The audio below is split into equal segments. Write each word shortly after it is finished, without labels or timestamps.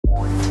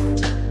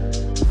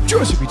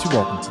Joseph,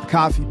 welcome to the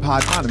Coffee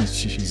Pod. My name is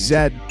Chisha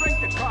Zed.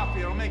 Drink the coffee,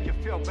 it'll make you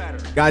feel better.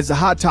 Guys, the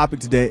hot topic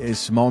today is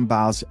Simone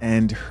Biles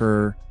and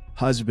her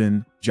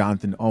husband,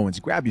 Jonathan Owens.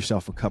 Grab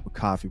yourself a cup of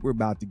coffee. We're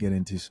about to get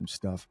into some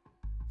stuff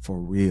for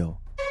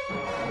real.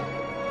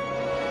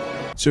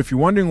 So if you're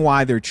wondering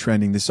why they're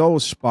trending, this all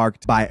was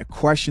sparked by a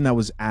question that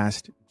was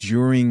asked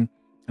during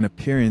an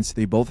appearance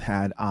they both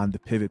had on the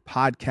Pivot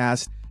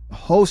podcast. The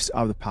host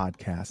of the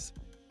podcast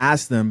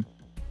asked them,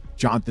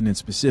 Jonathan in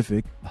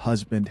specific, the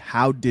husband,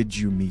 how did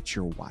you meet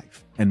your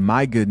wife? And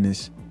my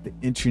goodness, the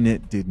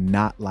internet did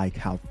not like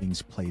how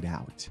things played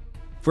out.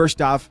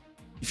 First off,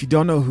 if you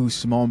don't know who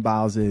Simone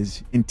Biles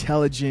is,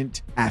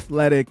 intelligent,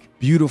 athletic,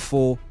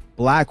 beautiful,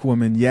 black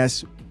woman.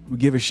 Yes, we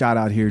give a shout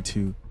out here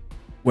to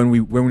when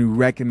we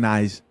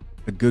recognize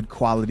a good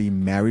quality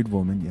married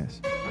woman. Yes.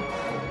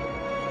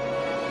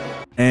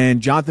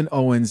 And Jonathan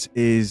Owens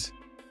is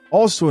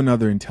also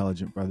another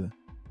intelligent brother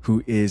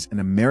who is an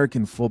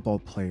American football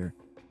player.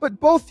 But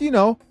both, you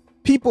know,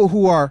 people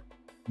who are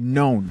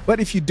known. But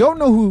if you don't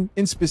know who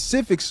in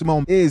specific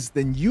Simone is,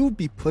 then you'd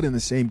be put in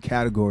the same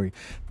category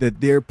that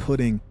they're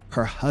putting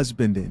her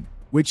husband in,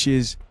 which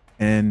is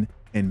an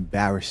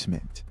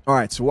embarrassment. All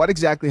right, so what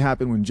exactly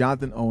happened when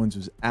Jonathan Owens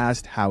was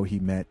asked how he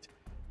met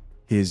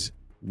his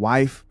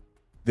wife?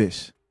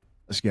 Let's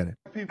get it.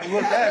 People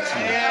look at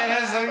you. Yeah,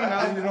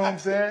 that's You know what I'm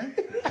saying?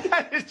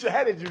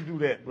 how did you do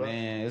that, bro?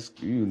 Man, it's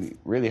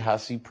really how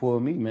she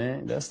pulled me,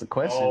 man. That's the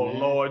question. Oh, man.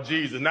 Lord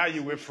Jesus. Now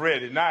you with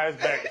Freddie. Now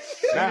it's back.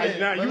 now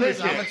But you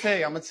listen, with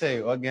I'm gonna tell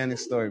you, organic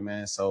story,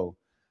 man. So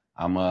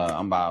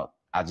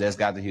I just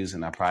got to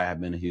Houston. I probably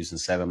have been to Houston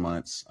 7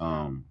 months.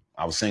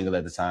 I was single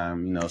at the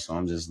time, you know, so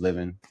I'm just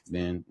living,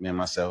 being me and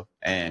myself.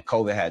 And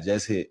COVID had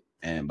just hit,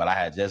 but I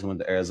had just went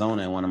to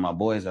Arizona, and one of my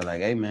boys are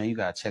like, hey man, you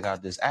gotta check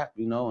out this app,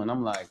 you know, and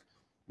I'm like,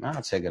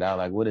 I'll check it out.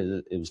 Like, what is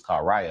it? It was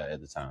called Raya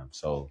at the time.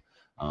 So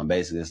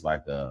basically it's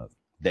like a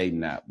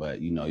dating app, but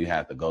you know, you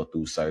have to go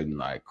through certain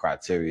like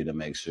criteria to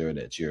make sure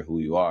that you're who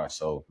you are.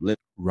 So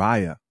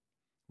Raya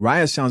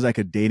sounds like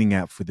a dating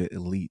app for the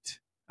elite.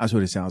 That's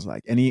what it sounds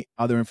like. Any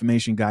other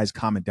information, guys,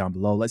 comment down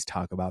below. Let's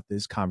talk about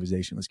this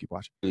conversation. Let's keep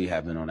watching. We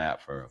have been on the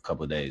app for a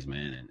couple of days,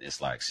 man, and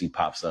it's like she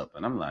pops up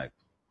and I'm like,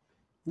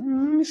 let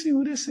me see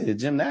who this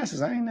is.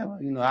 Gymnastics. I ain't never,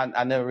 you know,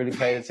 I never really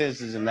paid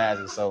attention to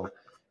gymnastics, so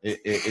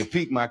it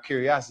piqued my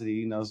curiosity,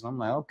 you know. So I'm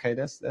like, okay,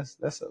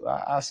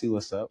 I'll see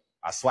what's up.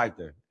 I swiped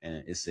her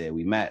and it said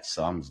we matched,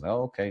 so I'm just like,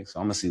 oh, okay, so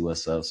I'm gonna see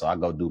what's up. So I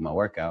go do my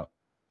workout,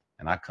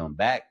 and I come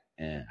back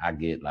and I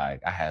get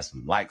like, I had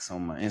some likes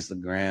on my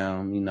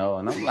Instagram, you know,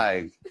 and I'm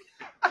like,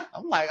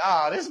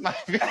 oh, this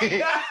might be.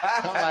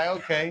 I'm like,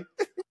 okay.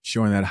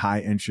 Showing that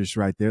high interest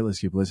right there. Let's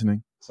keep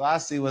listening. So I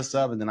see what's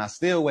up, and then I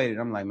still waited.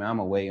 I'm like, man, I'm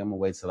gonna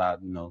wait till I,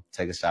 you know,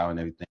 take a shower and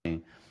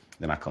everything.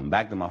 Then I come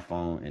back to my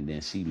phone, and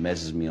then she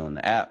messages me on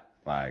the app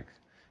like,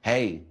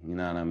 hey, you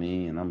know what I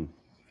mean? And I'm,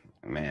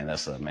 man,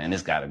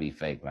 this gotta be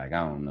fake. Like,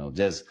 I don't know.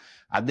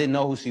 I didn't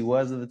know who she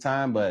was at the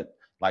time, but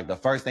like the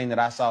first thing that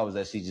I saw was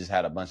that she just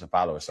had a bunch of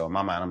followers. So in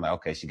my mind, I'm like,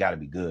 okay, she gotta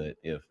be good.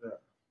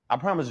 I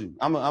promise you,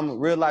 I'm a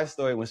real life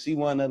story. When she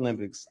won the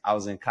Olympics, I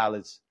was in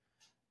college,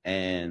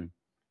 and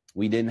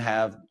we didn't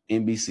have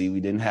NBC,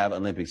 we didn't have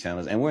Olympic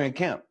channels, and we're in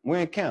camp.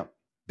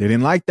 They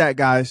didn't like that,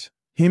 guys.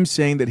 Him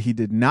saying that he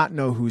did not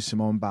know who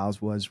Simone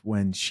Biles was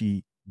when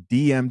she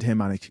DM'd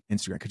him on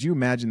Instagram. Could you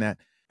imagine that?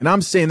 And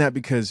I'm saying that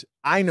because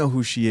I know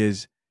who she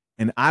is,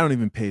 and I don't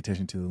even pay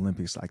attention to the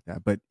Olympics like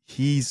that. But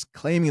he's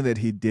claiming that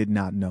he did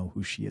not know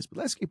who she is. But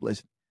let's keep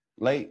listening.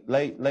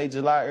 Late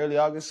July, early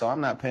August, so I'm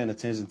not paying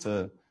attention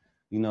to,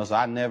 you know, so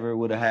I never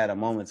would have had a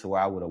moment to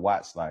where I would have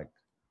watched, like,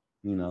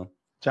 you know.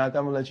 Jonathan,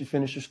 I'm gonna let you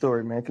finish your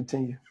story, man.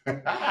 Continue.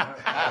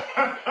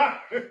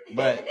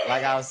 But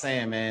like I was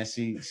saying, man,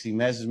 she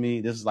messaged me.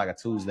 This was like a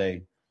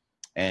Tuesday,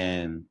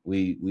 and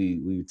we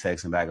were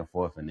texting back and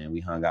forth, and then we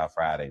hung out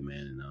Friday, man.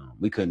 And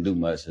we couldn't do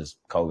much. Just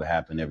COVID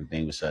happened,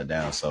 everything was shut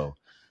down. So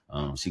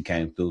she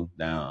came through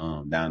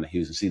down to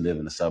Houston. She lived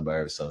in the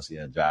suburbs, so she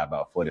had to drive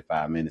about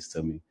 45 minutes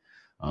to me.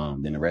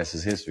 Then the rest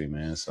is history,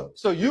 man.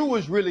 So you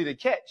was really the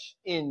catch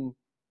in.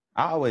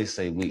 I always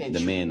say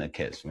the men the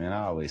catch, man.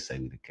 I always say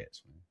we the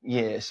catch, man.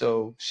 Yeah,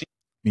 so she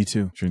Me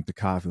too. Drink the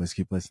coffee. Let's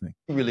keep listening.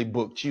 really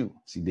booked you,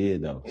 She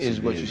did though.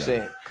 is what you're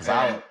saying. Because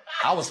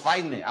I was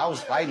fighting it. I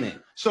was fighting it.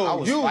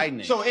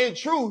 So in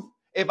truth,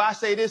 if I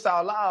say this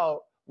out loud,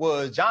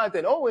 was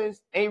Jonathan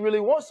Owens ain't really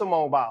want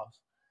Simone Biles,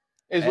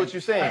 is what you're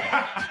saying.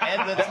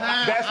 At the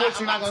time, That's what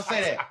I'm not gonna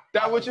say that.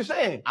 That's what you're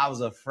saying. I was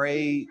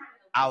afraid.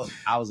 I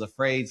was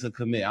afraid to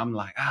commit. I'm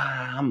like,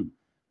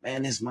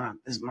 man, this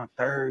is my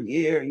third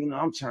year. You know,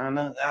 I'm trying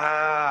to,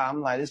 I'm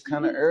like, it's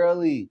kind of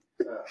early.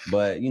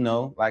 But, you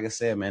know, like I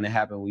said, man, it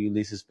happened when you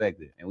least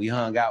expected. And we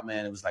hung out,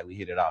 man. It was like we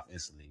hit it off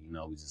instantly. You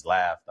know, we just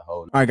laughed the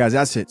whole night. All right, guys,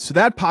 that's it. So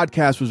that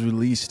podcast was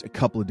released a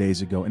couple of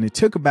days ago, and it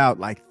took about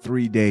like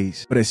 3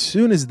 days. But as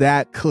soon as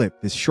that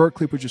clip, this short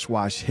clip we just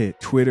watched, hit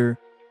Twitter,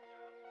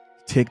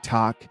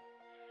 TikTok,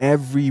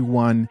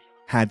 everyone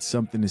had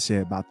something to say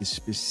about this,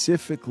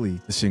 specifically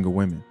the single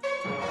women.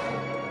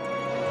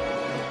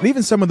 And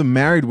even some of the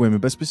married women,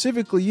 but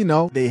specifically, you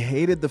know, they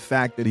hated the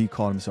fact that he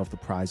called himself the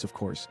prize, of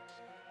course.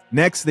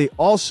 Next, they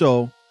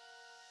also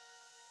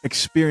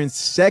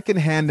experienced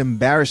secondhand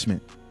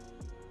embarrassment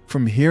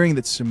from hearing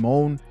that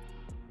Simone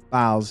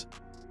Biles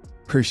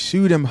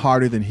pursued him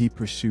harder than he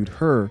pursued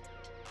her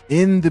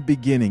in the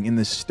beginning, in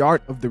the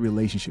start of the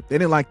relationship. They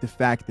didn't like the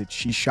fact that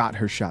she shot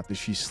her shot, that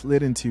she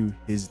slid into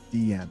his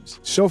DMs.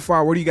 So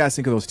far, what do you guys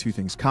think of those two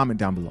things? Comment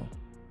down below.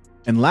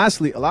 And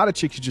lastly, a lot of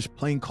chicks are just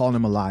plain calling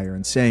him a liar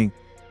and saying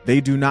they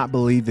do not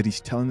believe that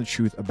he's telling the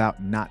truth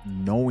about not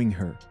knowing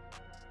her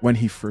when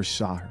he first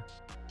saw her.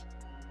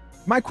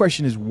 My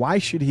question is, why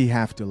should he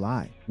have to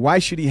lie? Why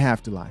should he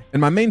have to lie? And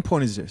my main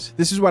point is this.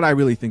 This is what I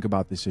really think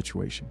about this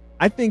situation.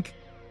 I think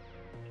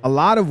a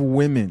lot of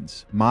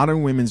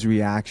modern women's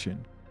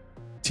reaction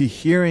to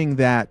hearing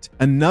that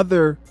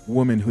another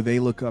woman who they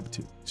look up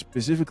to,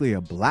 specifically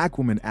a black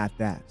woman at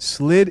that,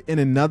 slid in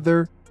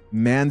another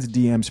man's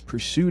DMs,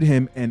 pursued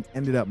him, and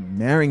ended up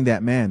marrying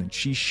that man, and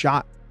she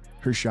shot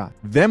her shot.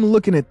 Them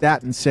looking at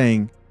that and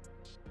saying,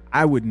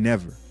 I would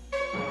never.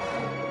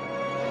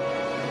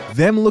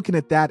 Them looking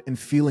at that and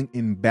feeling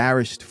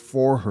embarrassed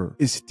for her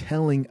is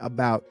telling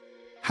about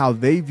how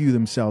they view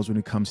themselves when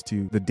it comes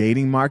to the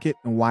dating market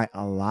and why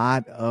a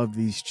lot of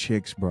these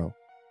chicks, bro,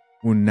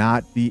 will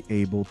not be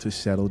able to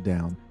settle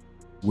down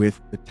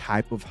with the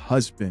type of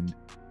husband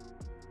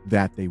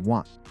that they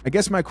want. I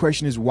guess my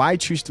question is, why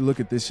choose to look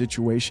at this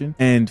situation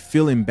and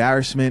feel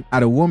embarrassment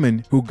at a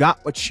woman who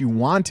got what she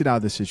wanted out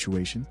of the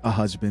situation, a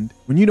husband,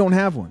 when you don't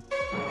have one?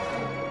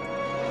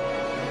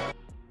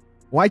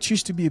 Why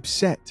choose to be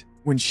upset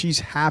when she's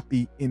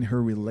happy in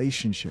her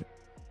relationship?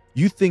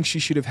 You think she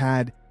should have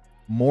had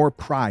more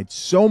pride,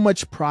 so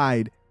much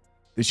pride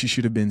that she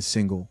should have been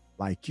single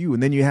like you.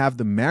 And then you have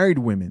the married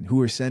women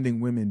who are sending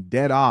women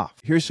dead off.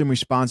 Here's some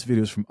response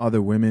videos from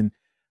other women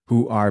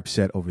who are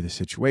upset over the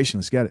situation.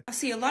 Let's get it. I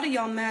see a lot of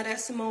y'all mad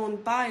at Simone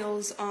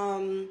Biles'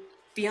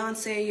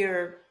 fiance,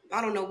 or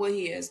I don't know what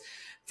he is,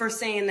 for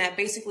saying that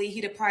basically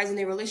he the prize in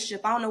their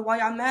relationship. I don't know why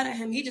y'all mad at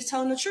him. He just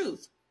telling the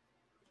truth.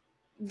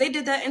 They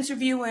did that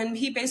interview and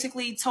he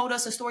basically told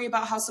us a story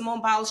about how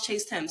Simone Biles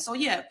chased him. So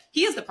yeah,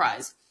 he is the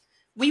prize.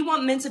 We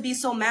want men to be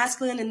so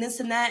masculine and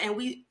this and that, and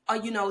we,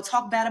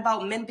 talk bad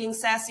about men being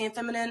sassy and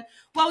feminine.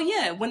 Well,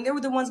 yeah, when they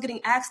were the ones getting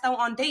asked out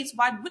on dates,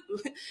 why?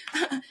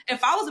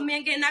 If I was a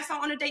man getting asked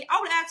out on a date, I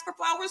would ask for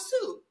flowers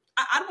too.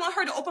 I'd want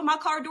her to open my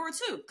car door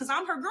too, because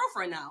I'm her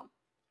girlfriend now.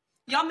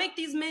 Y'all make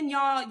these men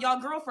y'all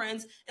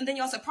girlfriends, and then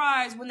y'all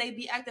surprised when they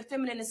be acting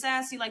feminine and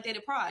sassy like they're the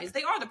prize.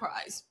 They are the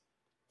prize.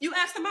 You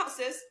asked them out,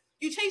 sis.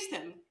 You chased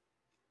him.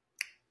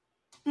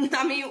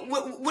 I mean,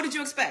 what did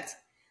you expect?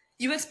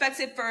 You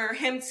expected for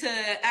him to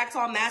act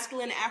all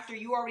masculine after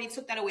you already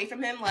took that away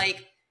from him?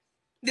 Like,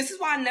 this is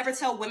why I never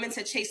tell women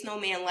to chase no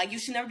man. Like, you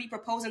should never be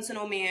proposing to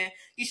no man.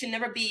 You should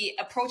never be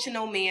approaching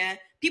no man.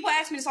 People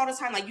ask me this all the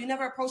time. Like, you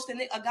never approached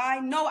a guy?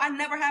 No, I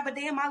never have a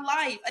day in my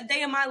life. A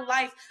day in my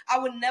life, I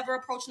would never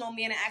approach no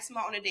man and ask him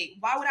out on a date.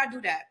 Why would I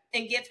do that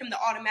and give him the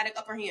automatic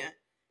upper hand?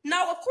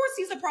 No, of course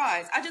he's a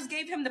prize. I just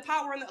gave him the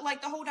power and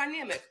the whole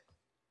dynamic.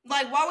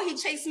 Like, why would he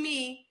chase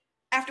me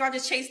after I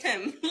just chased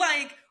him?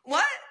 Like,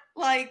 what?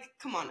 Like,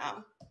 come on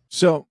now.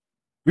 So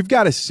we've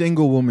got a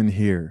single woman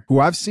here who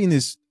I've seen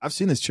this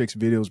chick's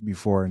videos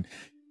before, and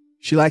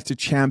she likes to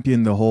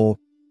champion the whole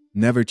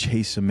never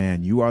chase a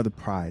man. You are the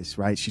prize,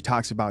 right? She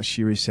talks about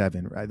Shiri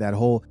 7, right? That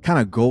whole kind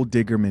of gold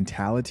digger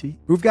mentality.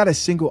 We've got a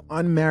single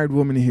unmarried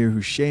woman here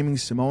who's shaming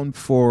Simone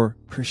for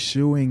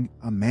pursuing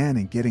a man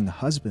and getting a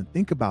husband.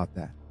 Think about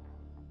that.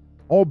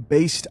 All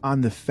based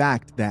on the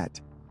fact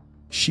that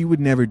she would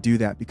never do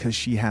that because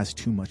she has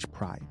too much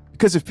pride.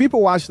 Because if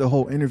people watch the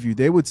whole interview,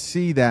 they would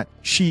see that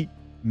she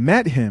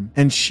met him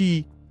and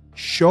she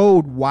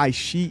showed why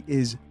she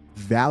is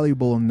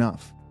valuable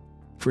enough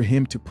for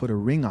him to put a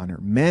ring on her.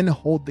 Men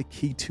hold the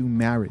key to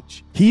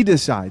marriage. He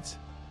decides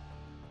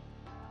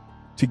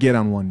to get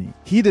on one knee.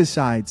 He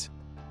decides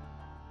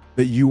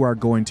that you are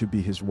going to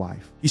be his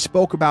wife. He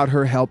spoke about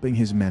her helping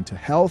his mental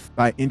health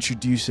by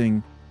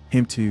introducing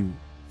him to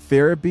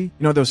therapy.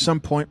 There was some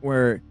point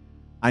where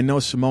I know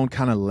Simone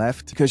kind of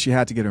left because she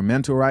had to get her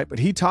mental right, but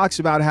he talks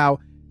about how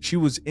she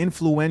was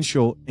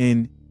influential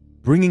in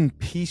bringing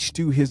peace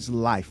to his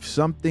life,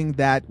 something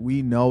that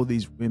we know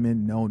these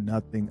women know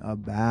nothing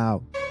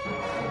about.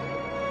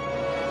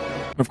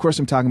 Of course,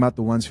 I'm talking about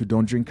the ones who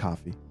don't drink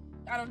coffee.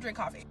 I don't drink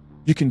coffee.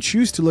 You can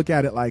choose to look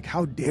at it like,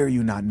 how dare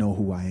you not know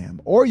who I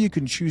am? Or you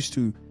can choose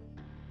to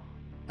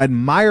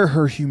admire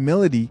her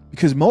humility,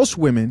 because most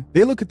women,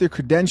 they look at their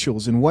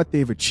credentials and what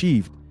they've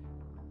achieved,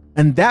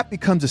 and that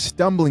becomes a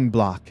stumbling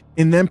block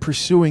in them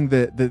pursuing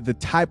the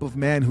type of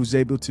man who's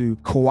able to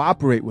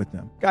cooperate with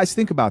them. Guys,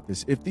 think about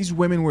this. If these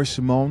women were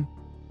Simone,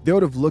 they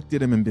would have looked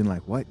at him and been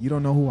like, what? You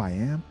don't know who I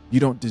am? You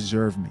don't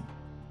deserve me.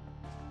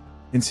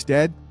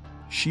 Instead,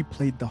 she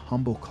played the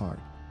humble card,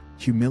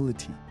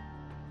 humility.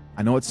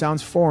 I know it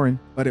sounds foreign,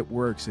 but it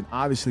works. And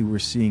obviously we're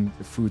seeing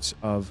the fruits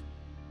of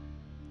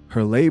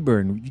her labor,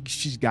 and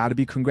she's got to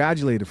be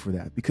congratulated for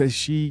that because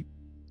she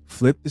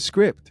flipped the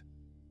script.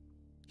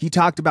 He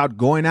talked about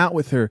going out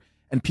with her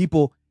and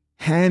people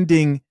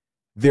handing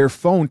their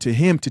phone to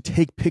him to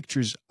take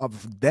pictures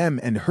of them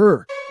and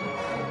her.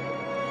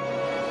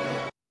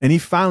 And he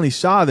finally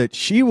saw that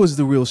she was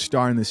the real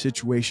star in the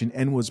situation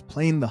and was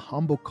playing the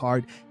humble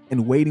card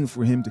and waiting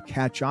for him to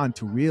catch on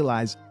to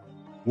realize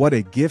what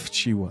a gift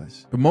she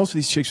was. But most of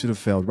these chicks would have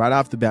failed right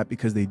off the bat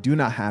because they do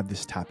not have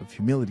this type of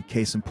humility.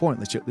 Case in point,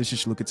 let's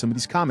just look at some of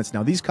these comments.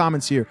 Now, these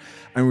comments here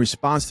are in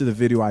response to the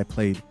video I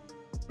played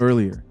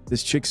earlier.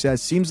 This chick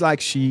says, seems like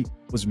she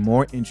was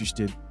more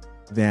interested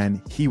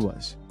than he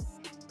was.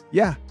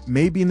 Yeah,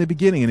 maybe in the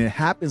beginning, and it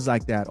happens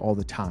like that all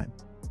the time.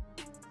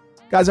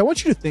 Guys, I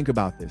want you to think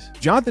about this.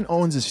 Jonathan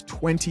Owens is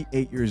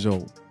 28 years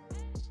old.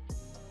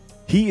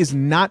 He is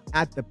not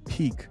at the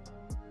peak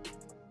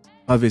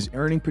of his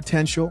earning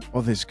potential,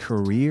 of his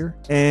career.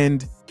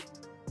 And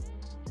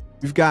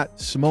we've got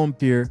Simone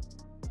here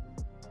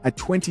at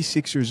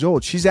 26 years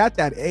old. She's at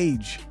that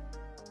age,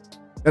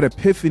 that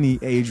epiphany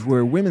age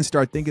where women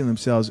start thinking to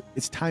themselves,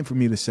 it's time for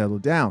me to settle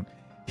down.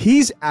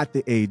 He's at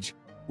the age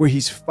where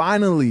he's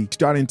finally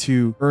starting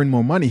to earn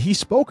more money. He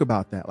spoke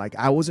about that. Like,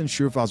 I wasn't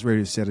sure if I was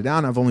ready to settle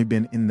down. I've only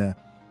been in the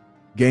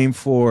game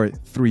for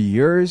 3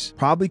 years.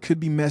 Probably could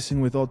be messing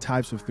with all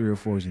types of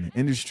 304s in the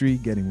industry,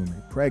 getting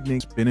women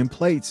pregnant, spinning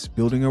plates,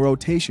 building a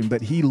rotation.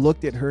 But he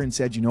looked at her and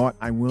said, you know what?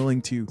 I'm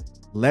willing to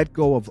let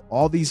go of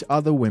all these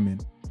other women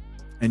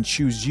and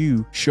choose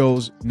you.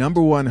 Shows,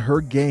 number one,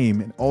 her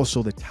game, and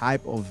also the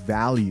type of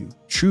value,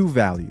 true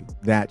value,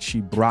 that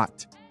she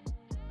brought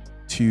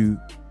to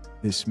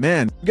this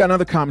man. We got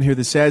another comment here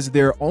that says,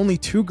 there are only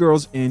 2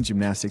 girls in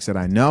gymnastics that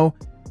I know,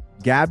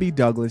 Gabby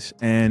Douglas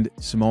and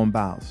Simone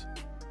Biles.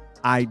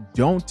 I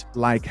don't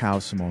like how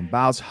Simone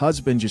Biles'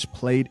 husband just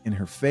played in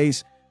her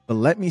face, but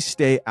let me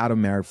stay out of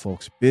married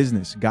folks'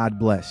 business. God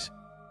bless.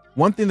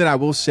 One thing that I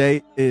will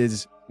say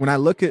is when I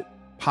look at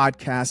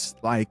podcasts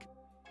like,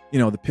 you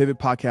know, the Pivot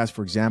podcast,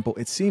 for example,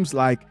 it seems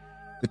like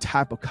the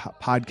type of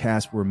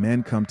podcast where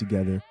men come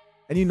together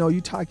and, you know, you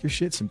talk your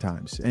shit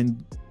sometimes.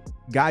 And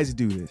guys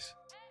do this.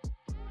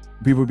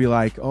 People be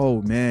like,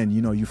 oh, man,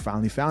 you know, you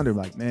finally found her.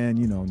 Like, man,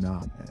 you know,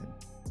 nah, man,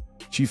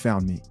 she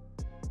found me.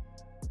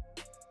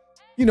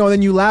 You know,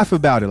 then you laugh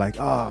about it like,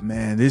 oh,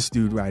 man, this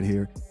dude right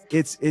here.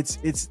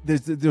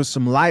 There's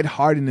some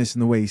lightheartedness in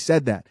the way he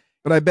said that.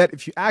 But I bet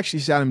if you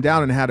actually sat him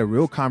down and had a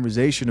real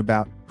conversation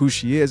about who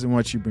she is and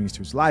what she brings to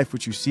his life,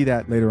 which you see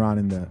that later on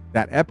in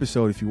that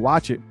episode, if you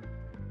watch it,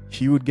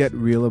 he would get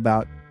real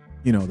about,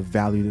 you know, the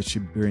value that she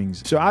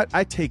brings. So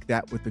I take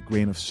that with a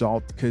grain of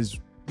salt because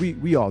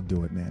we all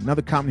do it, man.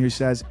 Another comment here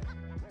says,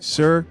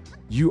 sir,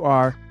 you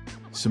are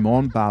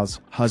Simone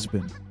Biles'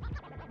 husband.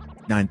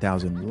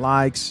 9,000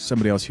 likes.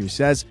 Somebody else here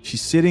says,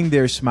 she's sitting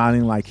there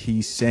smiling like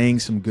he's saying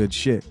some good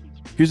shit.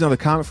 Here's another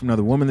comment from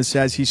another woman that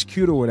says, he's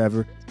cute or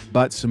whatever,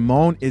 but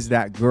Simone is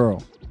that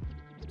girl.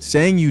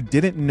 Saying you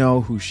didn't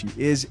know who she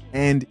is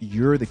and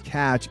you're the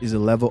catch is a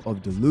level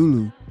of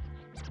delulu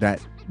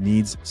that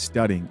needs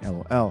studying,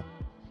 LOL.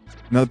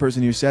 Another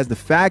person here says, the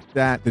fact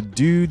that the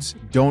dudes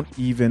don't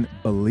even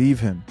believe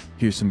him.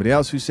 Here's somebody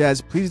else who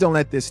says, please don't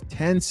let this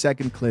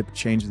 10-second clip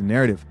change the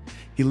narrative.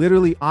 He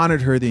literally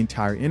honored her the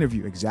entire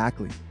interview,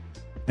 exactly,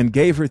 and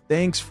gave her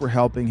thanks for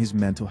helping his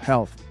mental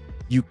health.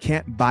 You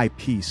can't buy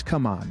peace.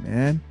 Come on,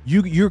 man.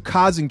 You're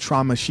causing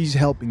trauma. She's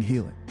helping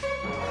heal it.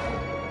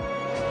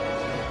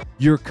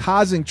 You're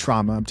causing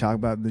trauma. I'm talking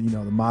about the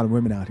modern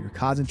women out here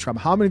causing trauma.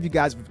 How many of you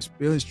guys have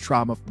experienced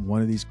trauma from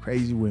one of these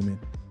crazy women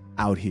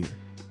out here?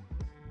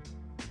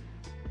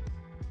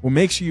 Well,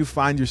 make sure you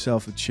find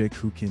yourself a chick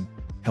who can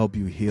help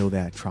you heal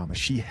that trauma.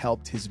 She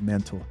helped his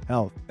mental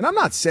health. And I'm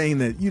not saying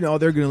that,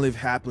 they're going to live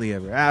happily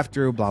ever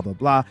after, blah, blah,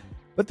 blah.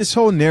 But this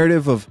whole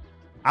narrative of,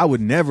 I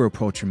would never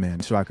approach a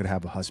man so I could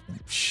have a husband.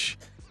 Shh,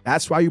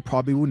 that's why you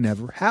probably will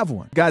never have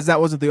one. Guys, that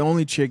wasn't the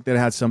only chick that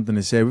had something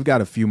to say. We've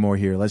got a few more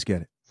here. Let's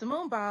get it.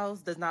 Simone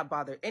Biles does not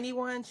bother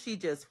anyone. She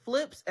just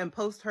flips and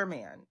posts her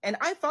man. And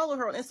I follow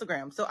her on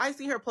Instagram, so I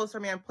see her post her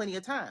man plenty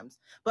of times.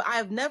 But I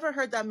have never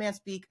heard that man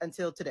speak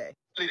until today.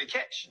 The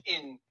catch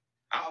in...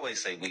 I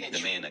always say we the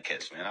man that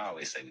catch, man. I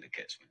always say we the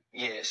catch, man.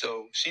 Yeah,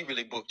 so she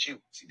really booked you.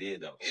 She did,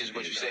 though. Is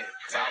what you said.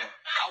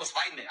 I was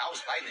fighting it.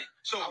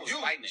 So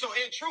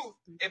in truth,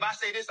 if I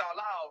say this out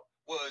loud,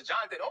 was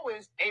Jonathan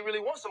Owens ain't really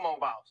want Simone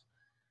Biles.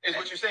 Is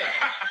what you're saying.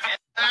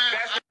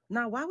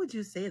 Now, why would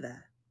you say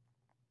that?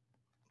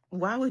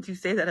 Why would you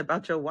say that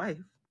about your wife?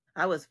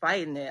 I was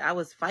fighting it. I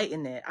was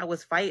fighting it. I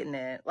was fighting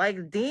it.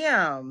 Like,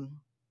 damn.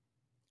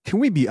 Can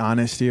we be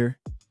honest here?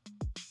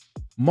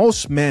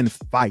 Most men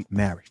fight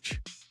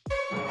marriage.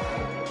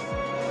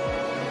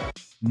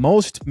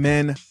 Most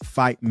men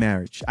fight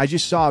marriage. I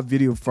just saw a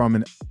video from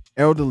an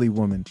elderly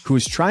woman who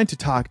is trying to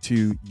talk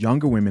to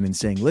younger women and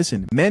saying,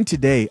 listen, men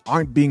today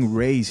aren't being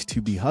raised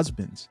to be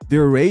husbands.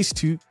 They're raised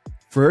to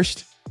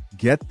first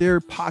get their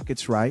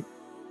pockets right,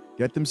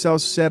 get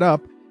themselves set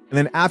up, and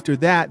then after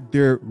that,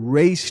 they're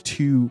raised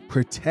to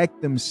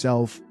protect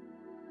themselves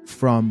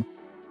from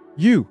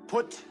you.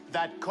 Put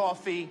that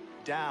coffee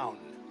down.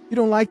 You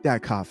don't like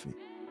that coffee,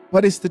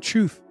 but it's the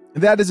truth.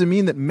 And that doesn't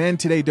mean that men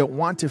today don't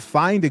want to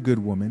find a good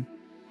woman,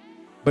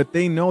 but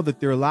they know that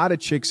there are a lot of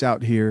chicks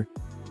out here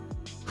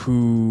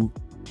who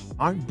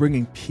aren't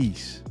bringing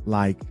peace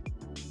like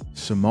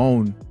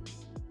Simone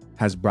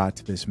has brought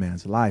to this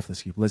man's life.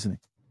 Let's keep listening.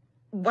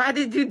 Why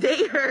did you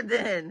date her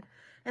then?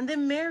 And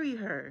then marry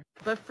her,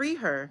 but free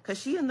her, because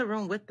she in the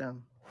room with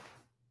them.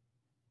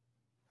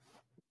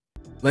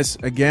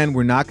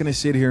 We're not going to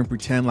sit here and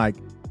pretend like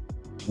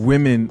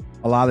women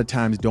a lot of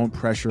times don't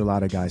pressure a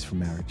lot of guys for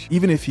marriage.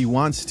 Even if he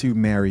wants to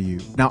marry you.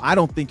 Now, I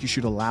don't think you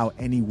should allow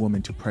any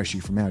woman to pressure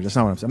you for marriage. That's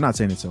not what I'm saying. I'm not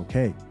saying it's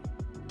okay.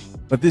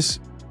 But this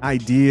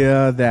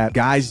idea that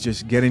guys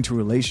just get into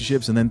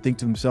relationships and then think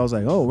to themselves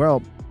like, oh,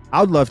 well,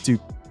 I would love to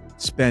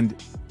spend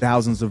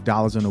thousands of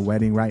dollars on a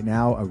wedding right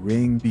now, a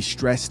ring, be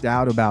stressed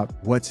out about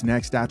what's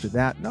next after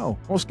that. No,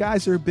 most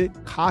guys are a bit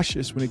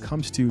cautious when it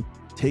comes to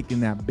taking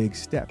that big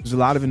step. There's a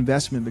lot of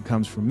investment that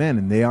comes from men,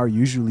 and they are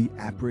usually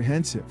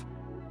apprehensive.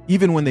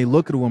 Even when they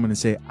look at a woman and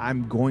say,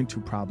 I'm going to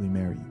probably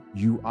marry you,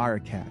 you are a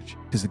catch.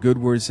 Because the good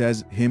word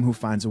says, him who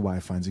finds a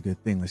wife finds a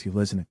good thing. Let's keep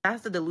listening.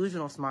 That's the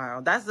delusional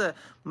smile. That's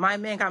my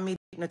man got me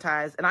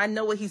hypnotized. And I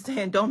know what he's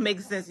saying don't make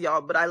sense,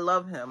 y'all, but I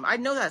love him. I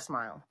know that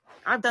smile.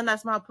 I've done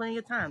that smile plenty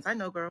of times. I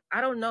know, girl.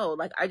 I don't know.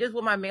 Like, I just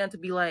want my man to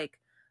be like,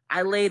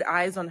 I laid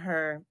eyes on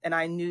her and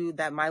I knew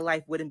that my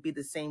life wouldn't be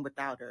the same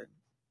without her.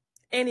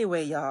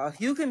 Anyway, y'all,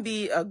 you can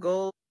be a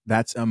gold.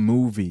 That's a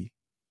movie.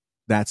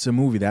 That's a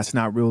movie. That's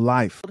not real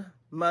life.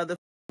 Mother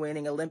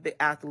winning Olympic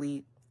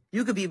athlete.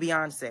 You could be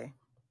Beyonce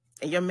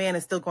and your man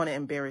is still going to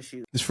embarrass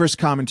you. This first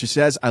commenter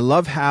says, I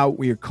love how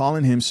we are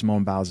calling him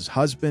Simone Biles'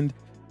 husband,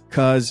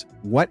 because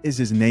what is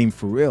his name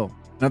for real?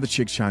 Another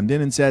chick chimed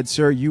in and said,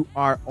 sir, you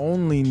are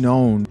only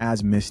known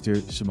as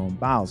Mr. Simone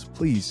Biles.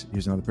 Please.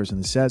 Here's another person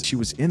that says, she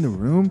was in the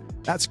room.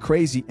 That's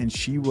crazy. And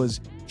she was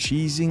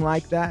cheesing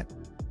like that.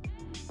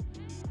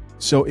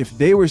 So if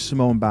they were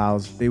Simone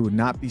Biles, they would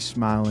not be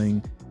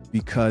smiling,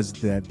 because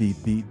the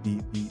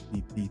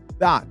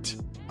thought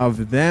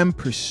of them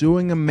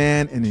pursuing a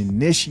man and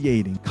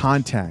initiating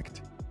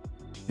contact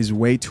is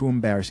way too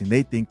embarrassing.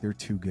 They think they're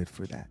too good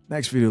for that.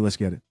 Next video, let's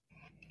get it.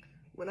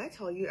 When I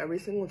tell you, every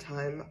single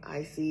time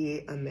I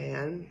see a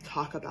man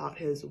talk about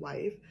his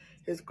wife,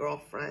 his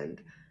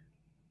girlfriend,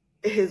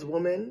 his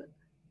woman,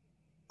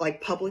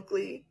 like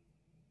publicly,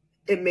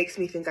 it makes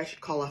me think I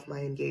should call off my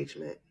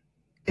engagement.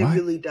 It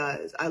really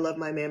does. I love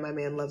my man. My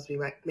man loves me.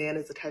 My man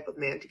is the type of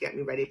man to get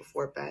me ready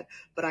before bed.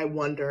 But I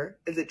wonder,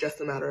 is it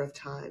just a matter of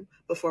time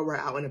before we're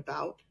out and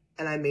about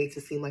and I'm made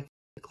to seem like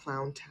a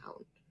clown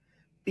town?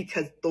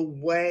 Because the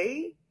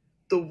way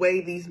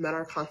these men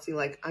are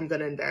constantly like, I'm going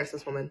to embarrass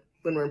this woman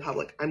when we're in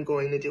public. I'm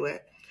going to do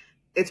it.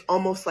 It's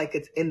almost like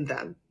it's in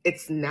them.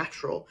 It's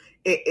natural.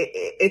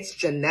 It's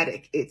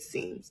genetic, it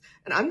seems.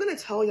 And I'm going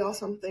to tell y'all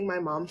something my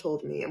mom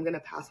told me. I'm going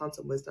to pass on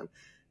some wisdom.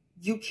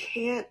 You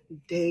can't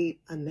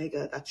date a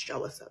nigga that's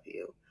jealous of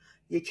you.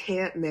 You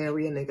can't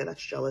marry a nigga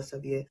that's jealous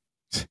of you.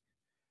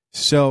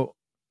 So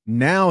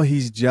now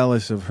he's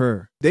jealous of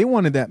her. They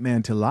wanted that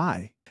man to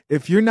lie.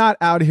 If you're not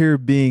out here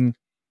being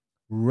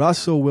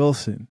Russell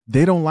Wilson,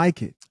 they don't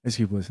like it. Let's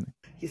keep listening.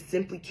 You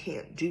simply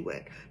can't do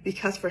it.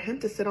 Because for him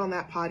to sit on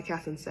that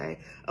podcast and say,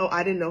 oh,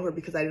 I didn't know her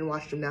because I didn't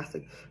watch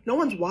gymnastics. No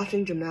one's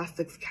watching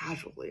gymnastics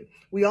casually.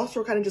 We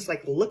also kind of just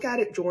like look at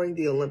it during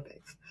the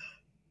Olympics.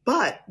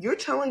 But you're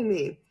telling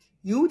me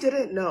you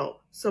didn't know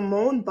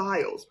Simone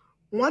Biles,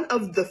 one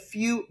of the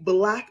few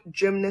Black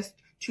gymnasts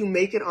to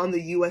make it on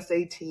the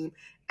USA team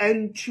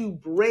and to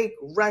break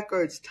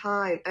records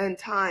time and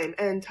time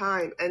and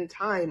time and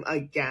time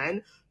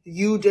again,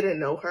 you didn't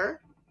know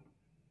her?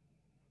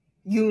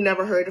 You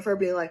never heard of her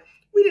being like,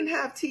 we didn't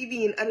have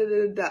TV and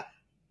da-da-da-da.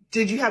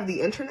 Did you have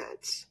the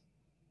internet?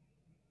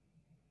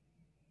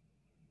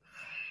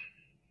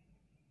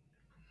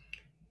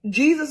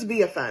 Jesus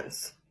be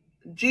offense.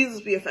 Jesus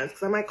be offense,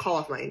 because I might call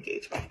off my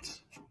engagement.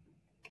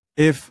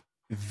 If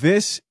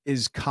this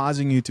is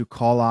causing you to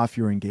call off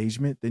your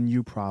engagement, then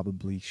you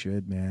probably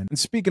should, man. And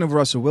speaking of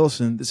Russell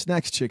Wilson, this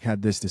next chick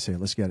had this to say.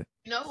 Let's get it.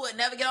 You know who would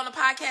never get on the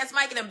podcast,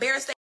 Mike, and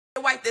embarrass their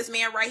wife? This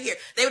man right here.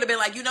 They would have been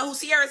like, you know who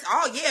Sierra is?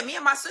 Oh, yeah, me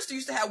and my sister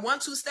used to have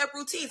 1-2-step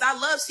routines. I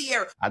love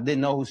Sierra. I didn't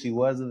know who she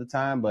was at the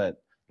time,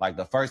 but like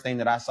the first thing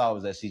that I saw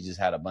was that she just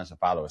had a bunch of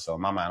followers. So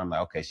in my mind, I'm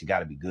like, okay, she got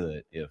to be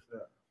good.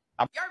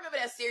 Y'all remember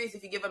that series,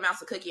 If You Give a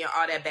Mouse a Cookie and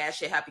all that bad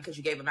shit happened because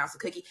you gave a mouse a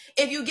cookie?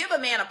 If you give a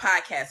man a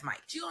podcast,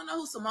 Mike, you don't know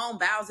who Simone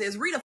Biles is,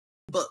 read a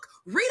book.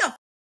 Read a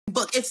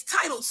book. It's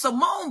titled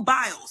Simone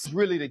Biles. It's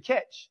really the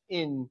catch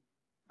in...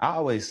 I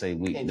always say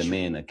we the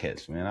men that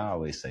catch, man. I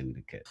always say we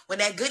the catch. When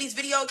that Goodies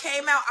video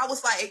came out, I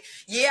was like,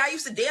 yeah, I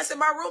used to dance in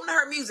my room to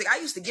her music. I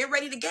used to get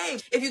ready to game.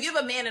 If you give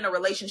a man in a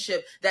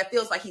relationship that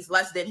feels like he's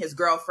less than his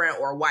girlfriend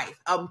or wife,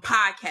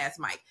 podcast,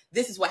 Mike,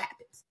 this is what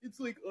happens.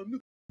 It's like I'm the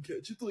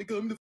catch. It's like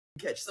I'm the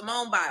catch.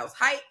 Simone Biles,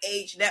 height,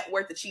 age, net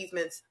worth,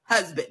 achievements,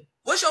 husband.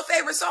 What's your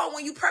favorite song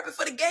when you prepping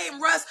for the game,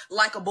 Russ?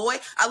 Like a Boy.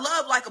 I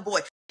love Like a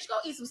Boy. Go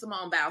eat some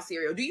Simone Biles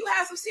cereal. Do you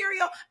have some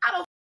cereal? I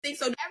don't think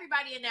so.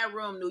 Everybody in that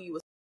room knew you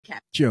was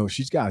cat. Joe,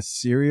 she's got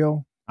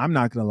cereal. I'm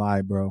not gonna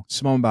lie, bro.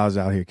 Simone Biles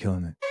out here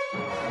killing it.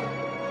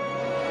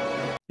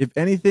 If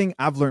anything,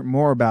 I've learned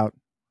more about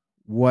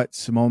what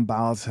Simone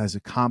Biles has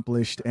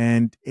accomplished,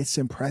 and it's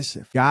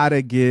impressive.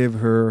 Gotta give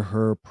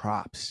her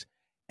props.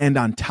 And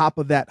on top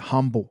of that,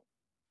 humble.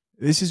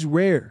 This is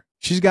rare.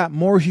 She's got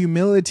more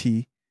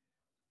humility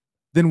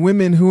than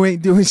women who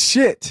ain't doing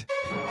shit.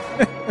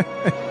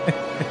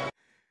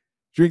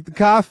 Drink the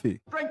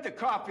coffee. Drink the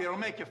coffee, it'll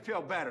make you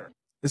feel better.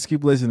 Let's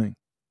keep listening.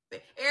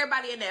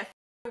 Everybody in that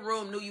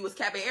room knew you was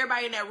capping.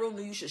 Everybody in that room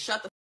knew you should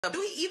shut the up.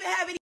 Do he even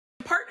have any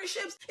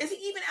partnerships? Is he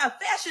even a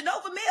Fashion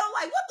Nova male?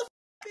 Like, what the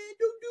man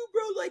do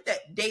bro like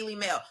that? Daily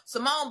Mail.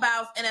 Simone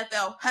Biles,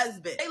 NFL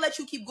husband. They let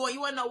you keep going.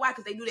 You want to know why?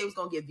 Because they knew they was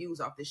going to get views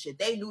off this shit.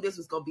 They knew this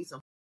was going to be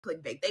some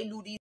clickbait. They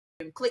knew these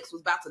clicks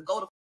was about to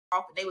go to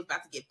off and they was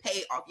about to get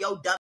paid off. Yo,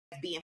 dumb ass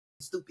being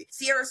stupid.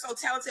 Sierra's so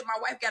talented.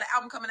 My wife got an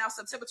album coming out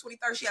September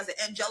 23rd. She has an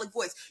angelic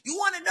voice. You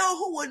want to know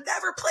who would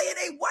never play in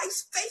a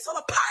wife's face on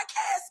a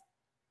podcast?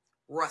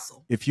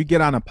 Russell. If you get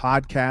on a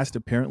podcast,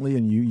 apparently,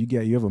 and you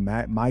have a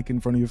mic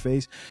in front of your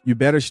face, you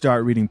better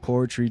start reading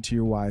poetry to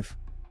your wife,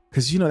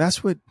 because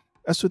that's what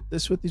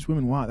these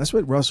women want. That's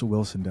what Russell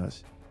Wilson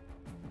does.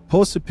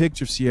 Posts a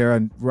picture of Sierra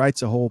and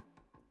writes a whole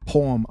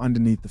poem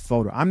underneath the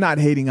photo. I'm not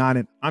hating on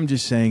it. I'm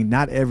just saying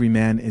not every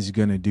man is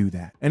gonna do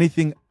that.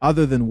 Anything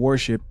other than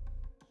worship,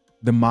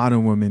 the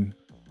modern woman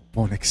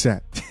won't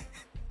accept.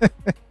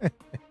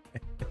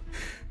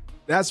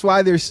 That's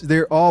why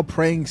they're all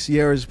praying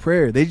Sierra's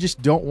prayer. They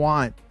just don't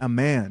want a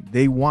man.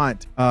 They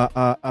want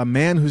a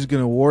man who's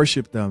going to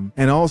worship them.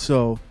 And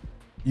also,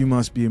 you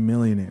must be a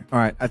millionaire. All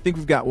right, I think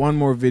we've got one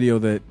more video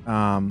here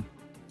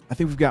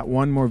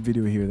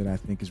that I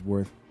think is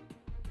worth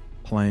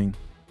playing.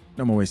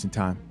 No more wasting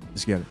time.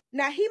 Let's get it.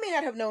 Now, he may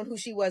not have known who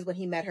she was when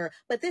he met her,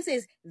 but this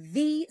is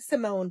the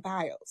Simone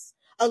Biles,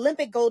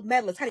 Olympic gold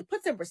medalist. Honey,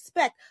 put some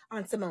respect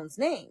on Simone's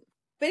name.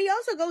 But he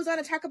also goes on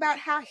to talk about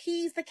how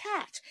he's the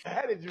catch.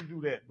 How did you do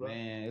that, bro?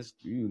 Man, it's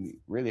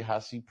really how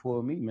she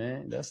pulled me,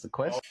 man. That's the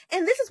question.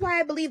 And this is why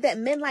I believe that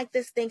men like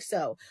this think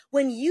so.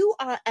 When you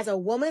are, as a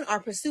woman, are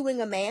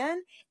pursuing a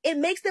man, it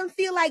makes them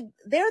feel like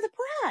they're the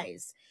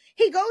prize.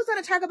 He goes on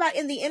to talk about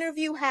in the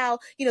interview how,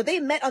 they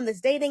met on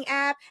this dating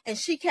app and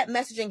she kept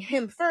messaging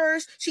him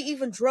first. She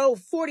even drove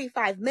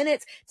 45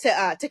 minutes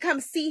to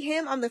come see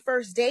him on the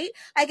first date.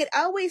 Like, it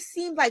always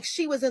seemed like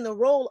she was in the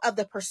role of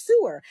the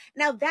pursuer.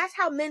 Now, that's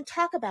how men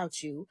talk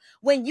about you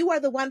when you are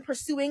the one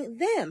pursuing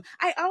them.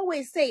 I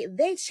always say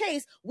they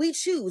chase, we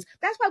choose.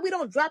 That's why we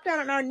don't drop down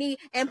on our knee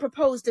and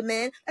propose to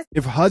men.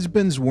 If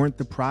husbands weren't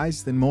the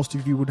prize, then most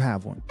of you would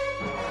have one.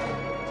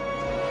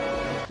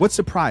 What's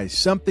the prize?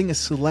 Something a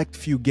select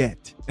few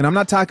get. And I'm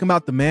not talking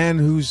about the man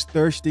who's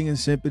thirsting and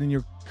simping in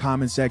your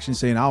comment section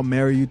saying, I'll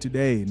marry you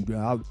today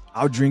and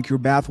I'll drink your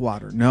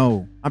bathwater.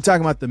 No, I'm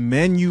talking about the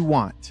men you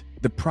want.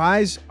 The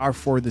prize are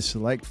for the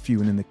select few.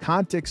 And in the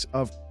context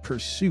of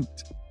pursuit,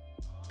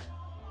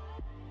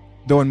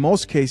 though in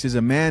most cases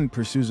a man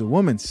pursues a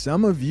woman,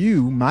 some of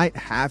you might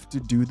have to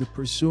do the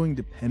pursuing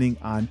depending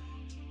on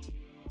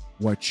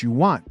what you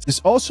want. This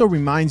also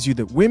reminds you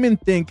that women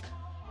think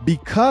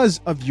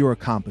because of your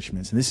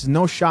accomplishments, and this is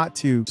no shot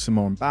to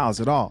Simone Biles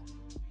at all,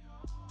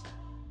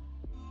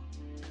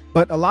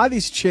 but a lot of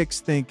these chicks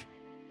think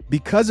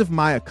because of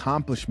my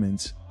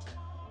accomplishments,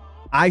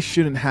 I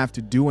shouldn't have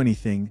to do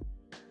anything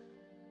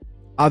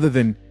other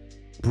than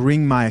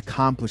bring my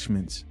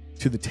accomplishments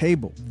to the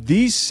table.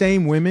 These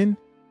same women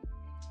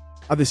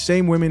are the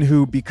same women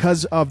who,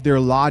 because of their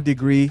law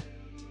degree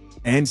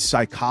and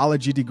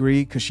psychology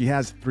degree, because she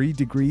has 3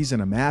 degrees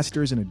and a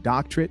master's and a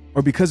doctorate,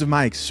 or because of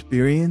my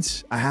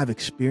experience, I have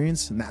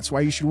experience and that's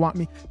why you should want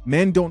me.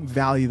 Men don't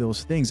value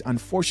those things.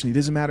 Unfortunately, it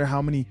doesn't matter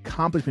how many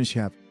accomplishments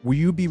you have. Will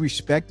you be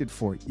respected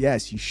for it?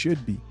 Yes, you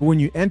should be. But when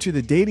you enter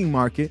the dating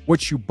market,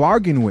 what you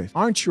bargain with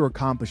aren't your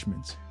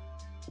accomplishments.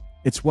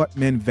 It's what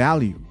men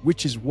value,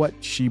 which is what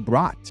she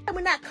brought. And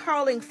we're not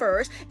calling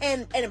first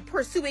and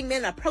pursuing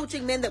men,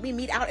 approaching men that we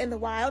meet out in the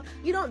wild.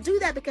 You don't do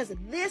that because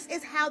this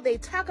is how they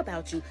talk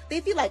about you. They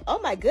feel like, oh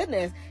my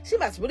goodness, she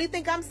must really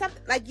think I'm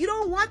something. Like, you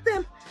don't want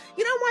them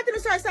to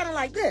start sounding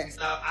like this.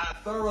 I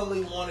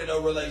thoroughly wanted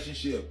a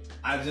relationship.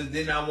 I just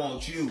did not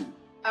want you.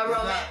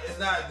 It's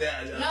not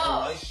that.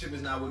 A relationship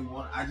is not what we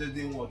want. I just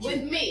didn't want you.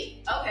 With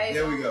me. Okay.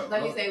 There we go.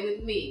 Let me say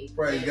with me.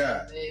 Praise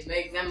God. It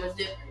makes that much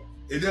difference.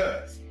 It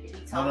does.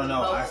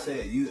 No. I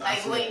said you.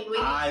 Like,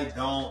 I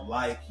don't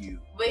like you.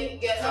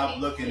 Stop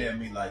looking at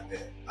me like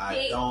that.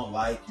 I don't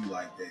like you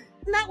like that.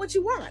 Not what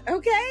you want,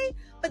 okay?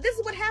 But this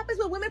is what happens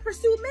when women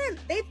pursue men.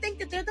 They think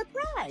that they're the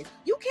prize.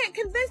 You can't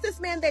convince this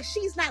man that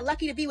she's not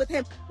lucky to be with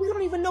him. We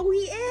don't even know who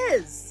he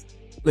is.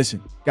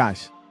 Listen,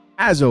 guys,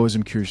 as always,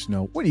 I'm curious to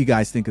know, what do you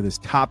guys think of this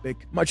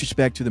topic? Much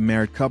respect to the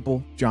married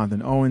couple,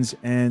 Jonathan Owens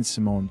and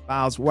Simone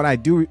Biles. What I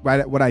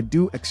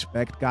do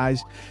expect,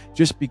 guys,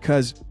 just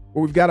because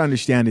what we've got to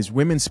understand is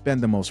women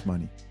spend the most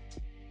money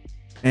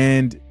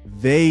and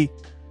they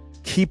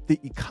keep the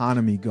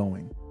economy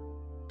going.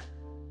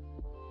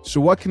 So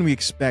what can we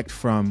expect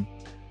from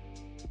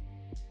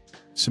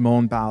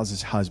Simone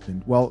Biles'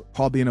 husband? Well,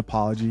 probably an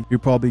apology. He'll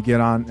probably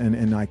get on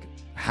and like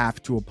have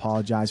to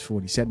apologize for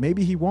what he said.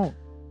 Maybe he won't.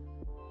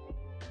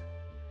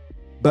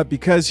 But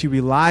because he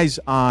relies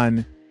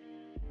on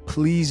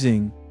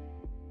pleasing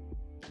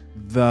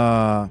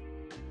the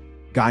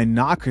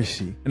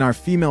gynocracy in our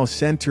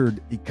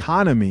female-centered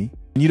economy,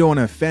 and you don't want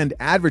to offend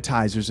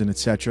advertisers and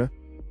etc.,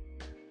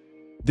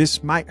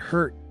 this might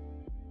hurt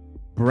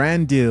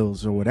brand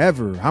deals or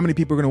whatever. How many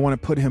people are going to want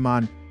to put him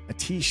on a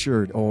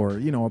t-shirt or,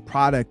 you know, a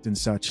product and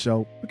such?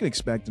 So we can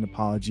expect an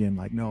apology and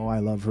like, no, I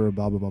love her,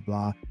 blah, blah,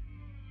 blah,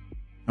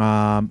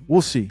 blah.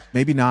 We'll see.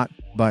 Maybe not,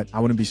 but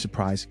I wouldn't be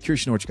surprised.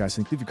 Curious to know what you guys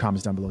think. Leave your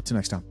comments down below. Till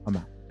next time, I'm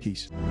out.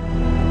 Peace.